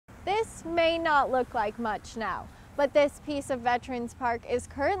This may not look like much now, but this piece of Veterans Park is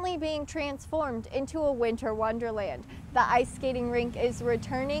currently being transformed into a winter wonderland. The ice skating rink is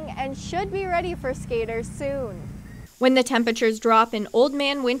returning and should be ready for skaters soon. When the temperatures drop and Old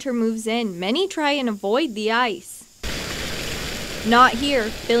Man Winter moves in, many try and avoid the ice. Not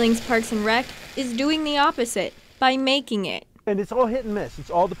here. Billings Parks and Rec is doing the opposite by making it. And it's all hit and miss. It's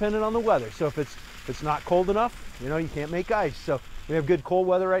all dependent on the weather. So if it's not cold enough, you can't make ice. So we have good cold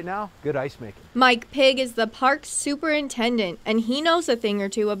weather right now, good ice making. Mike Pigg is the park's superintendent, and he knows a thing or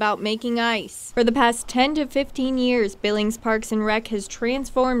two about making ice. For the past 10 to 15 years, Billings Parks and Rec has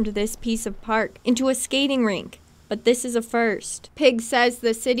transformed this piece of park into a skating rink. But this is a first. Pigg says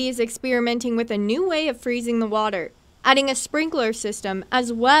the city is experimenting with a new way of freezing the water, adding a sprinkler system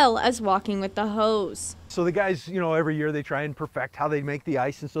as well as walking with the hose. So the guys, every year they try and perfect how they make the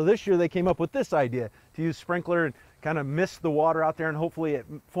ice. And so this year they came up with this idea to use sprinkler and kind of mist the water out there, and hopefully it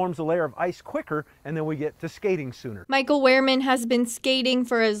forms a layer of ice quicker, and then we get to skating sooner. Michael Wehrman has been skating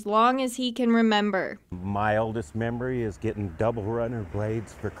for as long as he can remember. My oldest memory is getting double runner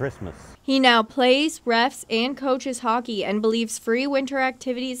blades for Christmas. He now plays, refs, and coaches hockey and believes free winter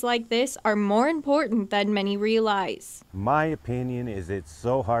activities like this are more important than many realize. My opinion is it's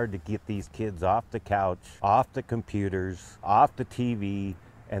so hard to get these kids off the couch, off the computers, off the TV.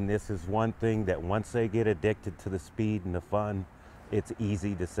 And this is one thing that once they get addicted to the speed and the fun, it's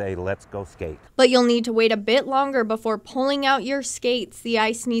easy to say, let's go skate. But you'll need to wait a bit longer before pulling out your skates. The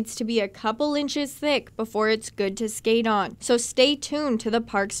ice needs to be a couple inches thick before it's good to skate on. So stay tuned to the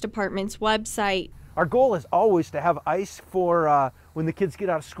Parks Department's website. Our goal is always to have ice for when the kids get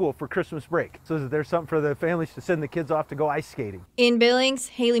out of school for Christmas break, so that there's something for the families to send the kids off to go ice skating. In Billings,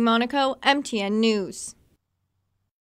 Haley Monaco, MTN News.